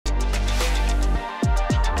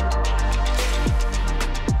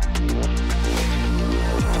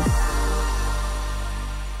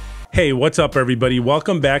Hey, what's up, everybody?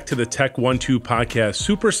 Welcome back to the Tech 1-2 podcast.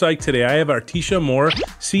 Super psyched today. I have Artisha Moore,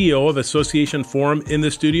 CEO of Association Forum, in the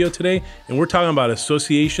studio today, and we're talking about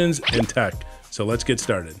associations and tech. So let's get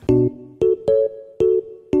started.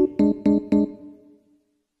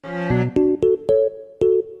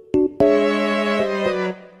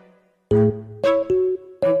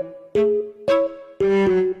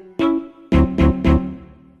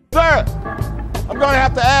 Sir, I'm going to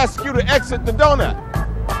have to ask you to exit the donut.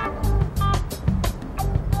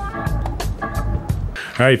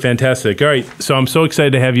 All right, fantastic. All right, so I'm so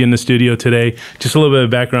excited to have you in the studio today. Just a little bit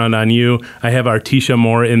of background on you. I have Artisha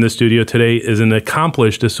Moore in the studio today, is an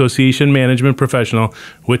accomplished association management professional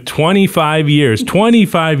with 25 years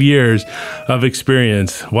of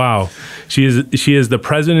experience. Wow. She is the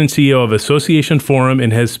president and CEO of Association Forum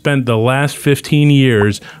and has spent the last 15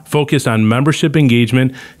 years focused on membership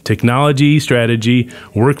engagement, technology strategy,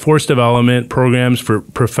 workforce development programs for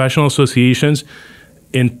professional associations.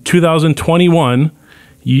 In 2021,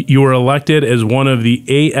 you were elected as one of the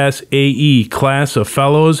ASAE class of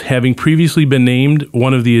fellows, having previously been named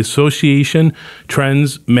one of the Association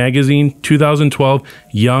Trends Magazine 2012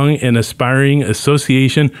 Young and Aspiring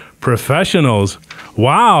Association Professionals.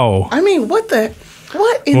 Wow. I mean, what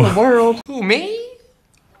in the world? Who, me?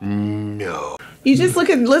 No. You just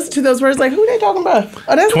listen to those words like, who they talking about?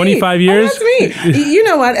 Oh, that's 25 me. years? Oh, that's me. You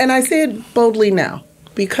know what? And I say it boldly now.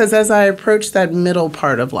 Because as I approach that middle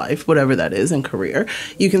part of life, whatever that is in career,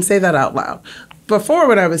 you can say that out loud. Before,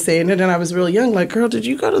 when I was saying it and I was really young, like, girl, did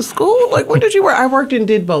you go to school? Like, when did you work? I worked and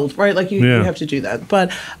did both, right? Like, you have to do that.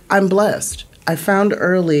 But I'm blessed. I found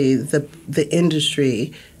early the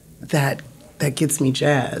industry that gets me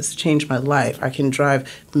jazzed, changed my life. I can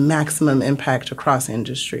drive maximum impact across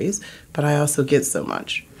industries, but I also get so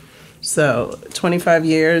much. So 25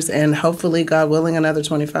 years and hopefully, God willing, another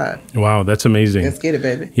 25. Wow, that's amazing. Let's get it,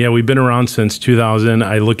 baby. Yeah, we've been around since 2000.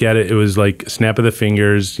 I look at it, it was like snap of the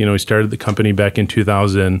fingers. You know, we started the company back in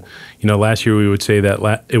 2000. You know, last year we would say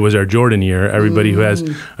that it was our Jordan year, everybody who has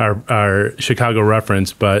our Chicago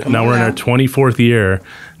reference. But now we're in our 24th year.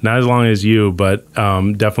 Not as long as you, but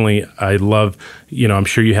definitely I love, I'm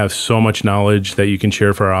sure you have so much knowledge that you can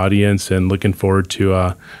share for our audience, and looking forward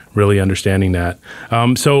to really understanding that.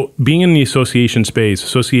 So being in the association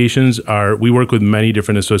space, we work with many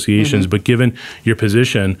different associations, but given your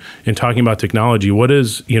position in talking about technology, what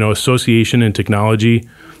is, association and technology?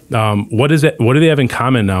 What do they have in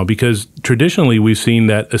common now? Because traditionally we've seen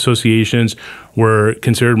that associations were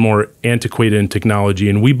considered more antiquated in technology,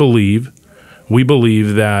 and we believe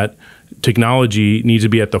that technology needs to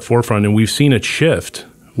be at the forefront, and we've seen it shift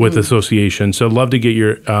with associations. So I'd love to get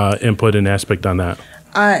your input and aspect on that.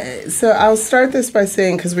 So I'll start this by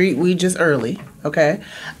saying, because we just early, okay?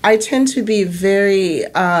 I tend to be very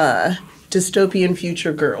dystopian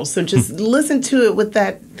future girl. So just listen to it with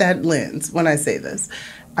that lens when I say this.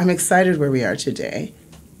 I'm excited where we are today.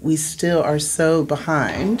 We still are so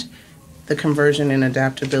behind the conversion and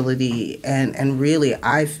adaptability and really,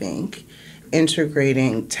 I think,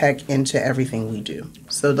 integrating tech into everything we do.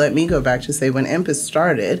 So let me go back to say when EMPIST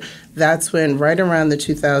started, that's when right around the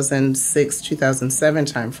 2006, 2007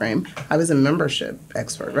 timeframe, I was a membership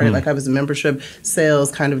expert, right? Like I was a membership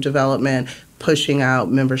sales kind of development, pushing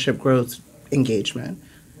out membership growth engagement.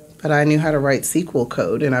 But I knew how to write SQL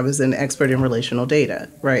code, and I was an expert in relational data,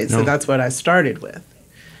 right? So that's what I started with.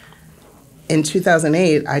 In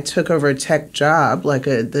 2008, I took over a tech job, like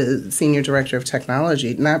the senior director of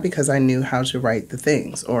technology, not because I knew how to write the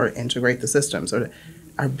things or integrate the systems.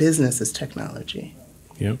 Our business is technology.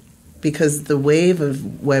 Yep. Because the wave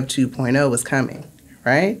of Web 2.0 was coming,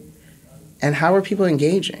 right? And how are people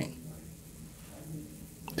engaging?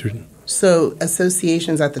 So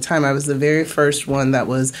associations at the time, I was the very first one that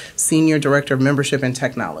was senior director of membership and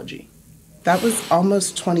technology. That was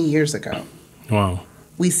almost 20 years ago. Wow.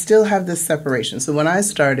 We still have this separation. So when I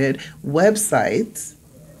started, websites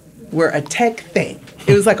were a tech thing.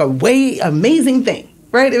 It was like a amazing thing,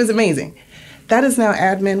 right? It was amazing. That is now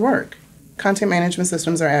admin work. Content management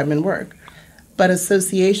systems are admin work. But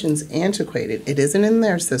associations antiquated. It isn't in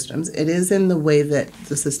their systems. It is in the way that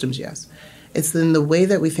the systems, yes. It's in the way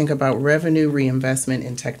that we think about revenue reinvestment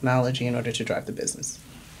in technology in order to drive the business.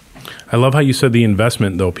 I love how you said the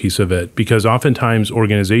investment, though, piece of it, because oftentimes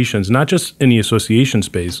organizations, not just in the association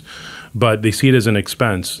space, but they see it as an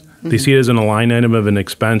expense. They see it as a line item of an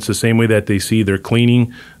expense, the same way that they see the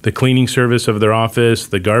cleaning service of their office,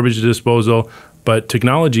 the garbage disposal. But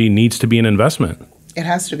technology needs to be an investment. It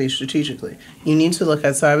has to be strategically. You need to look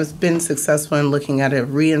at, so I've been successful in looking at a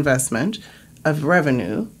reinvestment of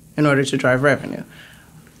revenue in order to drive revenue.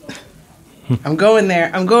 I'm going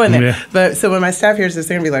there. I'm going there. Yeah. But so when my staff hears this,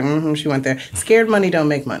 they're going to be like, she went there. Scared money don't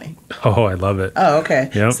make money. Oh, I love it. Oh, okay.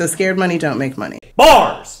 Yep. So scared money don't make money.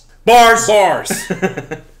 Bars! Bars! Bars!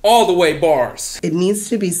 All the way bars. It needs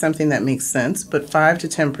to be something that makes sense, but 5 to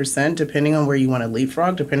 10%, depending on where you want to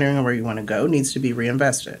leapfrog, depending on where you want to go, needs to be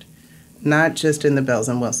reinvested. Not just in the bells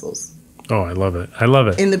and whistles. Oh, I love it. I love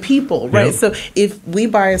it. In the people, right? Yep. So if we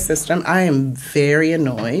buy a system, I am very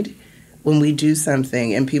annoyed when we do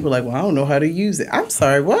something and people are like, well, I don't know how to use it. I'm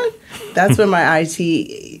sorry, what? That's when my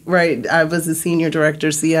IT, right? I was a senior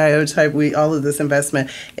director, CIO type, all of this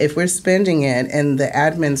investment. If we're spending it and the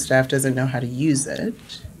admin staff doesn't know how to use it,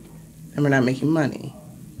 then we're not making money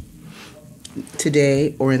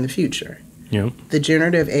today or in the future. Yep. The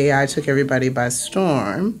generative AI took everybody by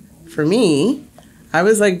storm. For me, I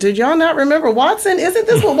was like, did y'all not remember Watson? Isn't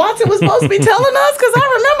this what Watson was supposed to be telling us? Because I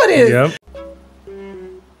remember this. Yep.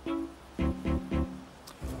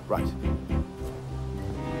 Right.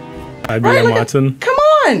 IBM Right, look Watson. Come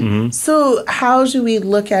on. So how do we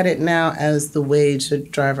look at it now as the way to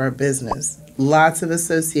drive our business? Lots of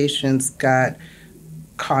associations got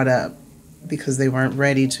caught up because they weren't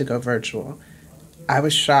ready to go virtual. I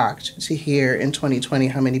was shocked to hear in 2020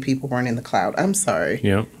 how many people weren't in the cloud. I'm sorry.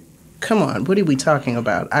 Yep. Come on, what are we talking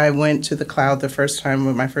about? I went to the cloud the first time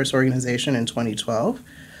with my first organization in 2012.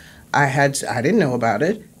 I didn't know about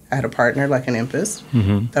it. I had a partner like an EMPIST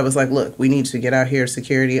that was like, look, we need to get out here,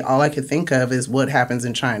 security. All I could think of is what happens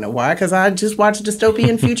in China. Why? Because I just watch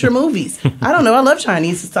dystopian future movies. I don't know. I love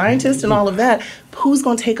Chinese scientists and all of that. Who's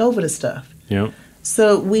going to take over the stuff? Yep.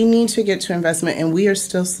 So we need to get to investment, and we are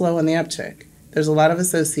still slow on the uptick. There's a lot of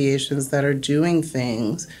associations that are doing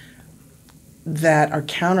things that are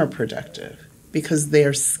counterproductive because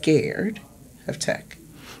they're scared of tech.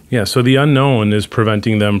 Yeah, so the unknown is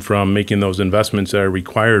preventing them from making those investments that are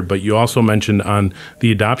required. But you also mentioned on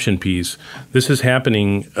the adoption piece, this is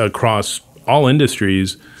happening across all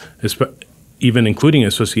industries, even including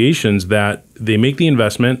associations, that they make the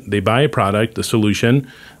investment, they buy a product, a solution,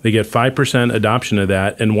 they get 5% adoption of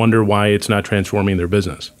that and wonder why it's not transforming their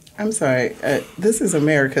business. I'm sorry, this is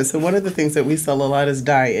America, so one of the things that we sell a lot is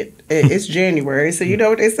diet. It's January, so you know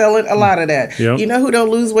what they sell it? A lot of that. Yep. You know who don't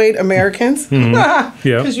lose weight? Americans. Yep.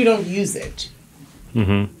 Because you don't use it.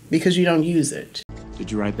 Because you don't use it.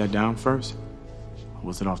 Did you write that down first? Or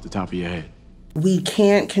was it off the top of your head? We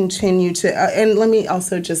can't continue to, and let me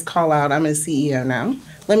also just call out, I'm a CEO now.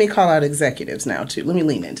 Let me call out executives now too. Let me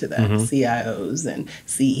lean into that. CIOs and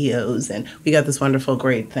CEOs, and we got this wonderful,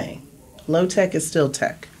 great thing. Low tech is still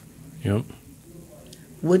tech. Yep.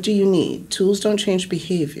 What do you need? Tools don't change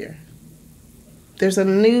behavior. There's a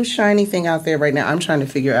new shiny thing out there right now. I'm trying to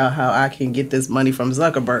figure out how I can get this money from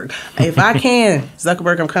Zuckerberg. If I can,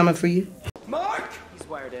 Zuckerberg, I'm coming for you. Mark! He's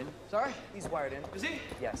wired in. Sorry? He's wired in. Is he?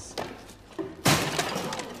 Yes.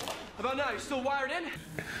 How about now? You still wired in?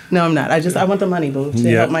 No, I'm not. I want the money, boo, to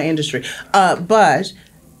Yeah. help my industry. But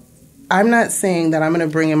I'm not saying that I'm going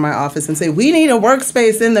to bring in my office and say, we need a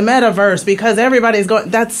workspace in the metaverse because everybody's going,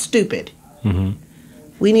 that's stupid.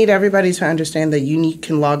 We need everybody to understand that you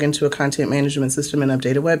can log into a content management system and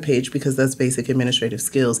update a web page because that's basic administrative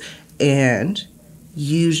skills, and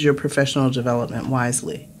use your professional development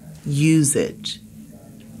wisely. Use it.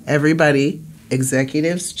 Everybody,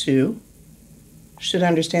 executives too, should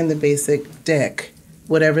understand the basic deck,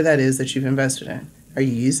 whatever that is that you've invested in. Are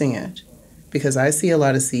you using it? Because I see a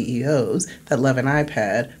lot of CEOs that love an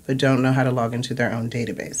iPad but don't know how to log into their own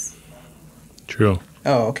database. True.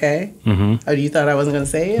 Oh, okay. Oh, you thought I wasn't going to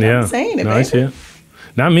say it? Yeah. I'm saying it, No, baby. I see it.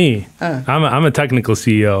 Not me. I'm a technical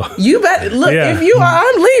CEO. You better, look, Yeah. if you are,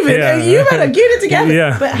 I'm leaving. Yeah. You better get it together.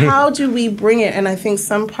 Yeah. But how do we bring it? And I think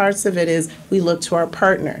some parts of it is we look to our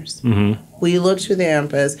partners. We look to the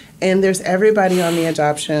EMPIST, and there's everybody on the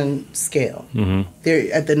adoption scale.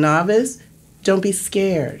 They're at the novice, don't be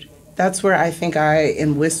scared. That's where I think I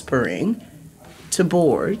am whispering to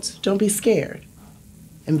boards, don't be scared.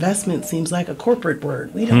 Investment seems like a corporate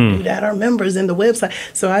word. We don't do that. Our members in the website.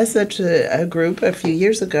 So I said to a group a few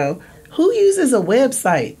years ago, who uses a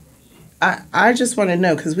website? I just want to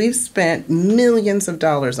know, because we've spent millions of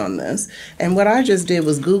dollars on this. And what I just did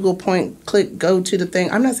was Google, point, click, go to the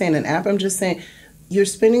thing. I'm not saying an app. I'm just saying you're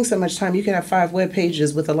spending so much time. You can have 5 web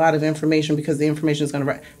pages with a lot of information because the information is going to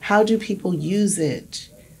write. How do people use it?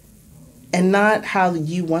 And not how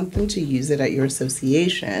you want them to use it at your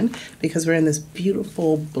association, because we're in this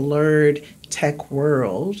beautiful, blurred tech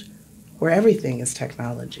world where everything is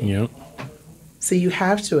technology. Yep. So you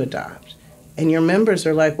have to adopt. And your members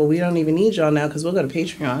are like, well, we don't even need y'all now because we'll go to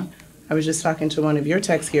Patreon. I was just talking to one of your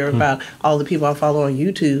techs here about all the people I follow on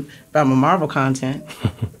YouTube about my Marvel content.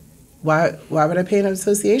 Why would I pay an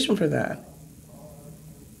association for that?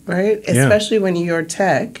 right? Yeah. Especially when your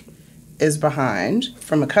tech is behind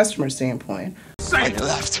from a customer standpoint.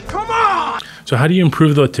 So how do you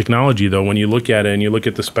improve the technology, though, when you look at it and you look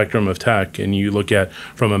at the spectrum of tech and you look at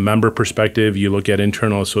from a member perspective, you look at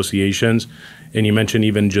internal associations, and you mentioned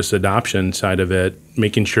even just adoption side of it,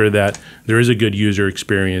 making sure that there is a good user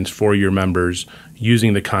experience for your members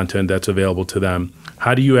using the content that's available to them.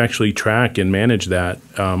 How do you actually track and manage that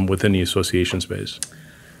within the association space?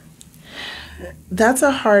 That's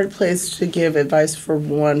a hard place to give advice for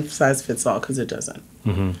one size fits all, because it doesn't.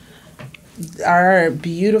 Our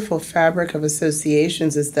beautiful fabric of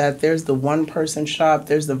associations is that there's the one-person shop,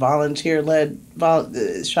 there's the volunteer-led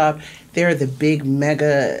shop, there the big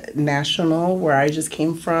mega national where I just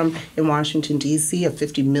came from in Washington, D.C., a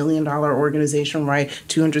 $50 million organization, right?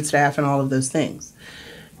 200 staff and all of those things.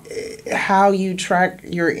 How you track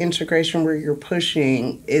your integration where you're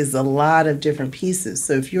pushing is a lot of different pieces.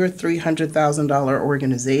 So if you're a $300,000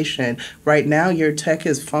 organization, right now your tech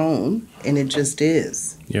is phone, and it just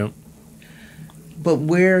is. Yep. But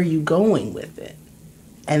where are you going with it?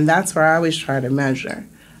 And that's where I always try to measure.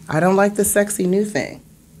 I don't like the sexy new thing.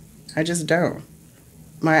 I just don't.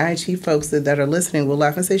 My IT folks that are listening will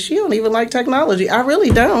laugh and say, she don't even like technology. I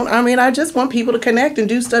really don't. I mean, I just want people to connect and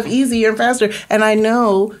do stuff easier and faster. And I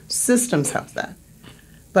know systems help that.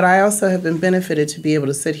 But I also have been benefited to be able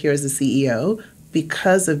to sit here as a CEO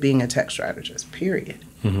because of being a tech strategist, period.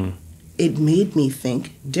 It made me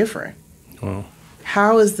think different. Wow.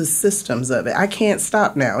 How is the systems of it? I can't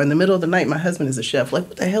stop now. In the middle of the night, my husband is a chef. Like,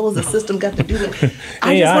 what the hell has the system got to do with it?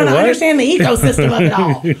 I just want to understand the ecosystem of it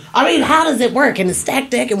all. I mean, how does it work? And the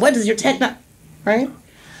stack deck, and what does your tech not, right?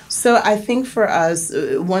 So I think for us,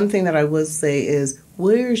 one thing that I will say is,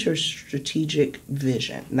 where's your strategic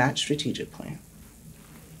vision, not strategic plan?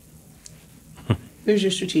 Where's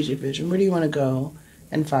your strategic vision? Where do you want to go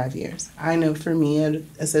in 5 years? I know for me at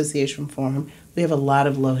Association Forum, we have a lot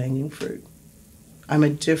of low-hanging fruit. I'm a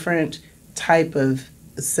different type of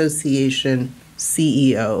association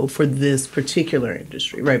CEO for this particular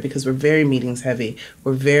industry, right? Because we're very meetings heavy.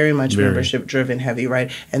 We're very much membership driven heavy, right?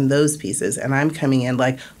 And those pieces. And I'm coming in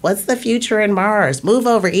like, what's the future in Mars? Move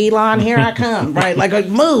over, Elon, here I come, right? Like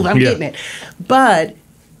move, I'm getting it. But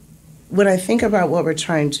when I think about what we're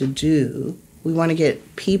trying to do, we want to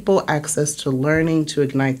get people access to learning to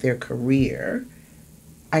ignite their career.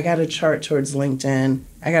 I got a chart towards LinkedIn.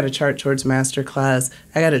 I got a chart towards Masterclass.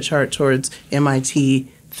 I got a chart towards MIT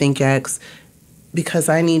ThinkX, because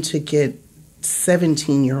I need to get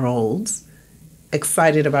 17-year-olds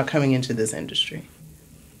excited about coming into this industry.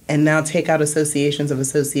 And now take out associations of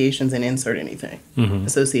associations and insert anything.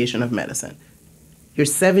 Association of Medicine. Your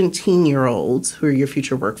 17-year-olds who are your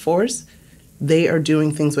future workforce, they are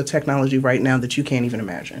doing things with technology right now that you can't even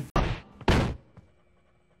imagine.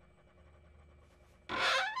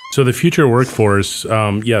 So the future workforce,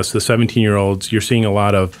 yes, the 17-year-olds, you're seeing a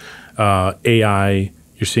lot of AI.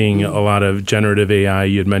 You're seeing a lot of generative AI.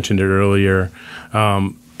 You had mentioned it earlier.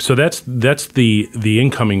 So that's the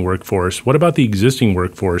incoming workforce. What about the existing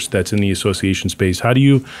workforce that's in the association space? How do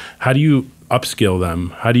you upskill them?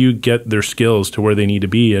 How do you get their skills to where they need to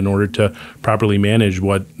be in order to properly manage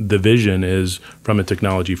what the vision is from a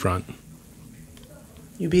technology front?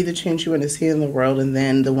 You be the change you want to see in the world, and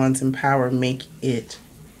then the ones in power make it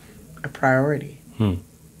a priority.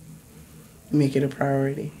 Make it a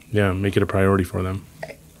priority. Yeah, make it a priority for them.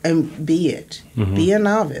 And be it. Be a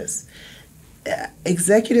novice.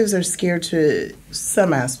 Executives are scared to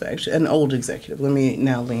some aspects. An old executive, let me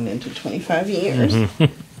now lean into 25 years.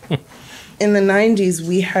 In the 90s,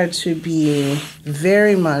 we had to be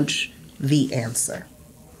very much the answer.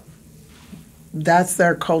 That's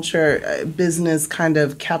their culture, business kind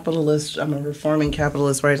of capitalist. I'm a reforming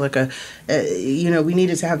capitalist, right? Like we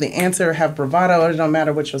needed to have the answer, have bravado. It don't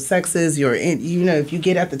matter what your sex is. If you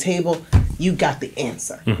get at the table, you got the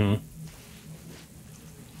answer.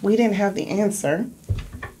 We didn't have the answer,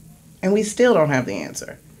 and we still don't have the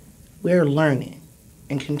answer. We're learning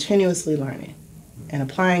and continuously learning and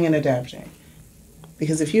applying and adapting.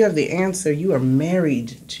 Because if you have the answer, you are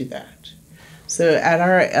married to that. So at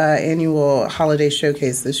our annual holiday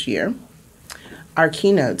showcase this year, our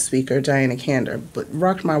keynote speaker, Diana Kander,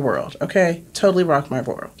 rocked my world, okay? Totally rocked my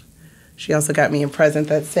world. She also got me a present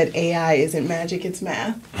that said, AI isn't magic, it's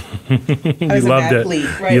math. I was a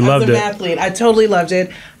mathlete, right? You loved it. I was a mathlete. I totally loved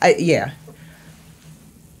it.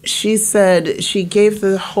 She said she gave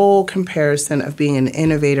the whole comparison of being an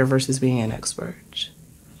innovator versus being an expert.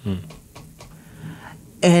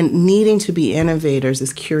 And needing to be innovators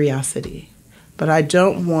is curiosity. But I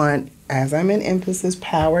don't want, as I'm in EMPIST's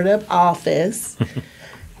powered up office,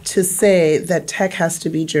 to say that tech has to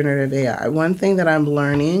be generative AI. One thing that I'm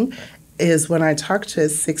learning is when I talk to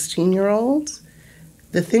 16-year-olds,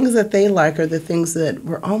 the things that they like are the things that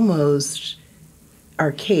were almost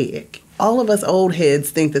archaic. All of us old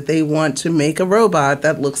heads think that they want to make a robot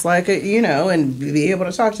that looks like a, and be able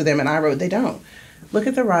to talk to them. And they don't. Look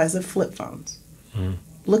at the rise of flip phones.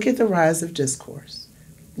 Look at the rise of discourse.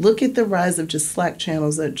 Look at the rise of just Slack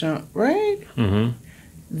channels that jump, right?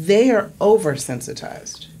 They are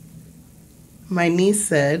oversensitized. My niece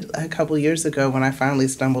said a couple years ago when I finally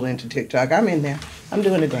stumbled into TikTok, I'm in there. I'm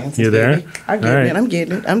doing the dance. You there? I'm getting it. I'm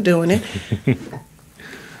getting it. I'm doing it.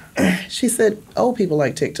 She said, old people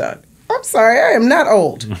like TikTok. I'm sorry, I am not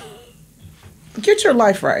old. Get your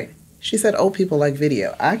life right. She said, old people like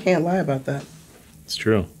video. I can't lie about that. It's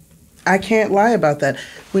true. I can't lie about that.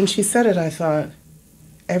 When she said it, I thought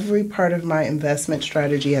every part of my investment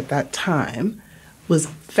strategy at that time was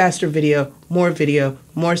faster video, more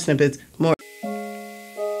snippets, more.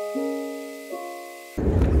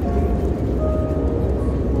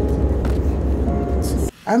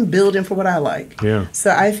 I'm building for what I like. Yeah.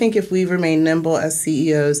 So I think if we remain nimble as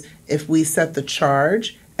CEOs, if we set the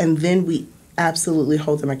charge, and then we absolutely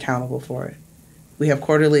hold them accountable for it. We have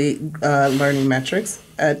quarterly learning metrics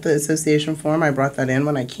at the association forum. I brought that in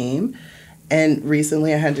when I came. And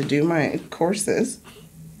recently I had to do my courses.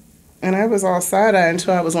 And I was all side-eyed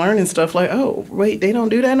until I was learning stuff like, oh, wait, they don't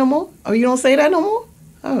do that no more? Oh, you don't say that no more?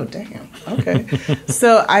 Oh, damn. Okay.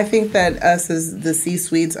 So I think that us as the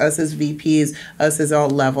C-suites, us as VPs, us as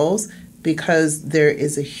all levels, because there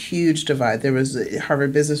is a huge divide. There was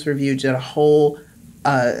Harvard Business Review did a whole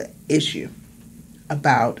issue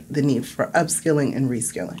about the need for upskilling and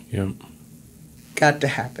reskilling. Yeah. Got to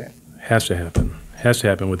happen. Has to happen. Has to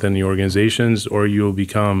happen within the organizations, or you'll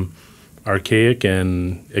become archaic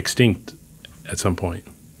and extinct at some point.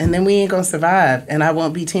 And then we ain't gonna survive, and I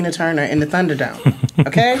won't be Tina Turner in the Thunderdome.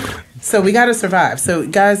 Okay? So we gotta survive. So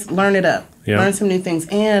guys, learn it up. Yeah. Learn some new things.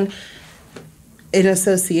 And in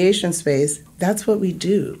association space, that's what we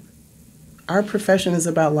do. Our profession is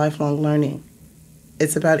about lifelong learning.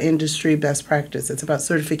 It's about industry best practice. It's about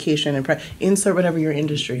certification and insert whatever your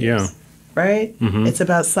industry is. Yeah. Right? It's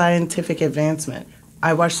about scientific advancement.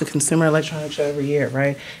 I watch the Consumer Electronics Show every year,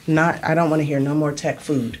 right? I don't want to hear no more tech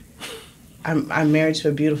food. I'm married to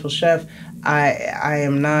a beautiful chef.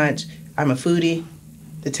 I'm a foodie.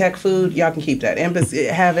 The tech food, y'all can keep that. EMPIST,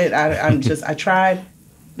 have it. I tried.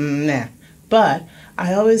 Nah. But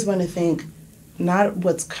I always want to think not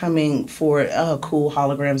what's coming for, cool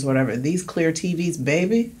holograms, whatever. These clear TVs,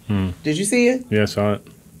 baby. Did you see it? Yeah, I saw it.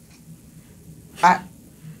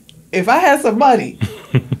 If I had some money,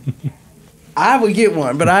 I would get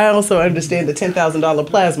one. But I also understand the $10,000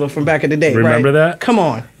 plasma from back in the day. Remember right? that? Come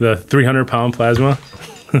on. The 300-pound plasma?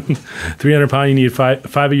 300 pound, you need five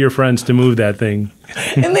of your friends to move that thing.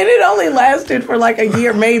 And then it only lasted for like a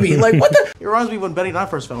year, maybe. Like, what the? It reminds me when Betty and I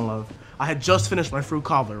first fell in love. I had just finished my fruit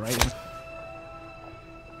cobbler, right?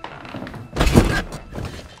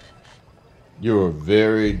 You're a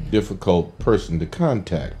very difficult person to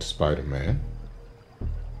contact, Spider-Man.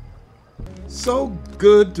 So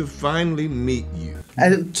good to finally meet you.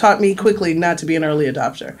 It taught me quickly not to be an early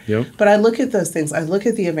adopter. Yep. But I look at those things. I look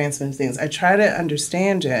at the advancement things. I try to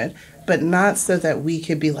understand it, but not so that we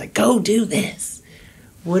could be like, go do this.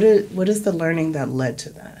 What is the learning that led to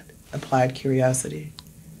that? Applied curiosity.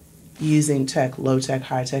 Using tech, low tech,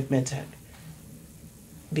 high tech, mid tech.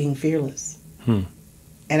 Being fearless. And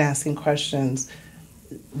asking questions.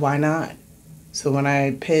 Why not? So when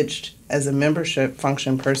I pitched as a membership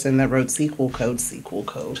function person that wrote SQL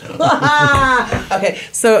code. Okay,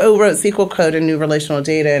 so wrote SQL code and knew relational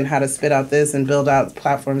data and how to spit out this and build out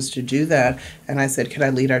platforms to do that. And I said, could I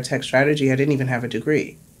lead our tech strategy? I didn't even have a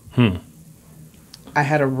degree. I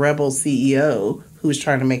had a rebel CEO who was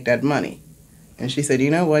trying to make that money. And she said,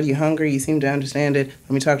 you know what, you hungry, you seem to understand it.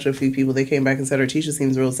 Let me talk to a few people. They came back and said, our teacher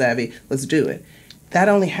seems real savvy. Let's do it. That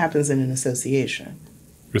only happens in an association.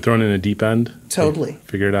 You're thrown in a deep end? Totally.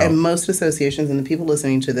 Figure it out. And most associations and the people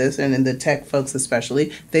listening to this, and in the tech folks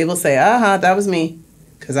especially, they will say, that was me.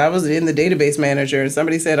 Because I was in the database manager, and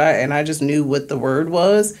somebody said, I just knew what the word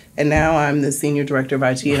was, and now I'm the senior director of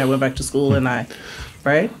IT, and I went back to school, and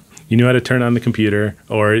right? You knew how to turn on the computer,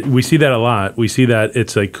 or we see that a lot. We see that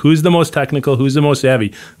it's like, who's the most technical, who's the most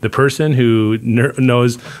savvy? The person who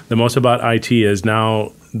knows the most about IT is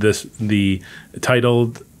now the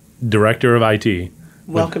titled director of IT.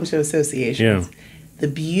 Welcome to associations. Yeah. The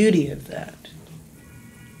beauty of that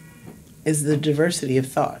is the diversity of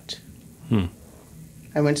thought.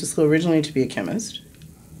 I went to school originally to be a chemist,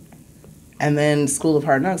 and then School of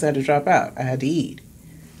Hard Knocks, I had to drop out. I had to eat.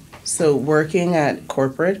 So working at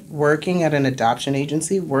corporate, working at an adoption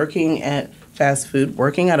agency, working at fast food,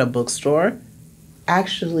 working at a bookstore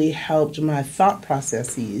actually helped my thought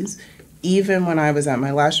processes even when I was at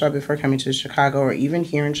my last job before coming to Chicago, or even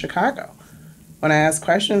here in Chicago. When I ask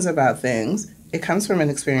questions about things, it comes from an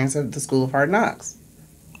experience of the School of Hard Knocks.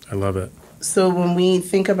 I love it. So when we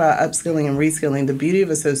think about upskilling and reskilling, the beauty of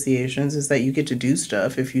associations is that you get to do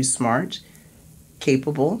stuff if you're smart,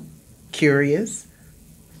 capable, curious,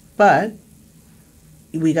 but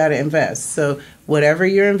we got to invest. So whatever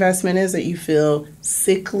your investment is that you feel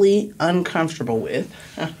sickly uncomfortable with,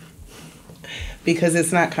 because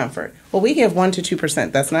it's not comfort. Well, we give 1% to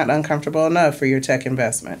 2%. That's not uncomfortable enough for your tech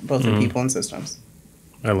investment, both in people and systems.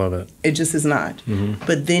 I love it. It just is not.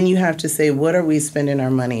 But then you have to say, what are we spending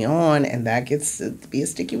our money on? And that gets to be a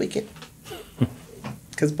sticky wicket.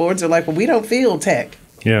 Because boards are like, well, we don't feel tech.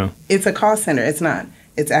 Yeah. It's a cost center. It's not.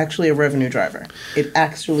 It's actually a revenue driver. It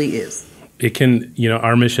actually is. It can,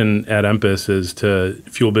 our mission at EMPIST is to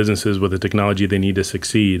fuel businesses with the technology they need to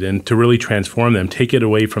succeed and to really transform them, take it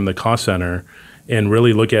away from the cost center and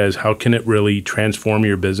really look at it as how can it really transform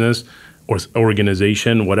your business or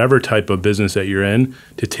organization, whatever type of business that you're in,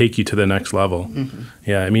 to take you to the next level.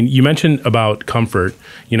 Yeah, I mean, you mentioned about comfort.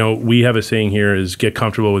 We have a saying here is get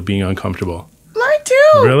comfortable with being uncomfortable. Mine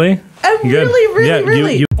too. Really? Really,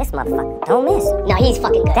 really. This motherfucker don't miss. No, he's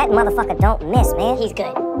fucking good. That motherfucker don't miss, man. He's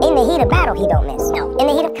good. In the heat of battle, he don't miss. No. In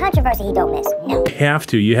the heat of controversy, he don't miss. No.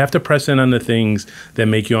 You have to press in on the things that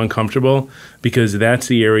make you uncomfortable, because that's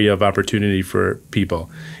the area of opportunity for people.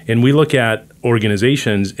 And we look at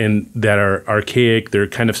organizations that are archaic, they're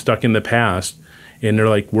kind of stuck in the past, and they're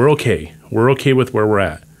like, we're okay with where we're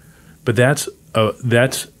at. But that's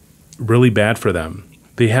really bad for them.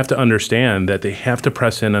 They have to understand that they have to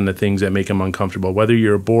press in on the things that make them uncomfortable. Whether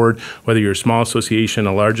you're a board, whether you're a small association,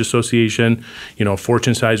 a large association, a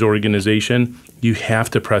Fortune-sized organization, you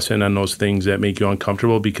have to press in on those things that make you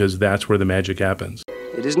uncomfortable, because that's where the magic happens.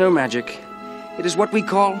 It is no magic. It is what we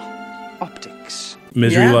call optics.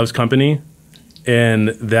 Misery loves company. And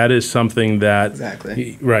that is something that,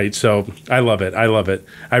 Exactly. Right. So I love it.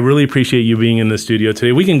 I really appreciate you being in the studio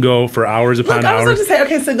today. We can go for hours upon I was hours. about to say,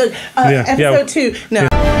 okay, so look, episode 2. No.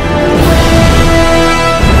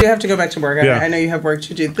 You have to go back to work. I know you have work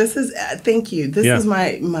to do. This is, thank you. This is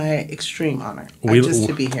my extreme honor, just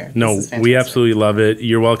to be here. No, we absolutely love it.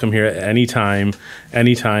 You're welcome here at any time.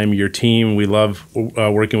 Your team, we love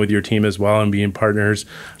working with your team as well and being partners.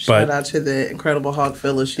 Shout out to the incredible Hawk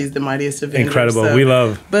Phyllis. She's the mightiest of vendors. Incredible. So, we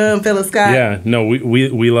love. Boom, Phyllis Scott. Yeah, no,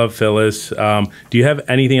 we love Phyllis. Do you have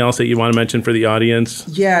anything else that you want to mention for the audience?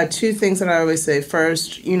 Yeah, 2 things that I always say.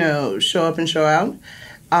 First, show up and show out.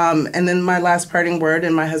 And then my last parting word,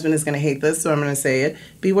 and my husband is going to hate this, so I'm going to say it.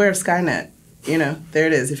 Beware of Skynet. There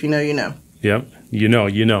it is. If you know, you know. Yep. You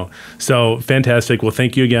know. So fantastic. Well,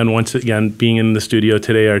 thank you again, once again, being in the studio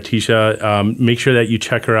today, Artisha. Make sure that you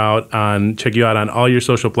check you out on all your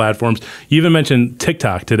social platforms. You even mentioned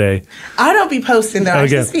TikTok today. I don't be posting though. I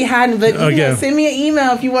just be hiding, but send me an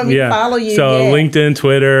email if you want me to follow you. So LinkedIn,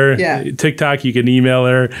 Twitter, TikTok, you can email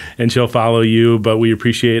her and she'll follow you. But we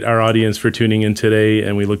appreciate our audience for tuning in today,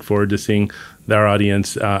 and we look forward to seeing our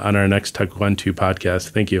audience on our next Tech 1-2 podcast.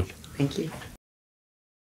 Thank you. Thank you.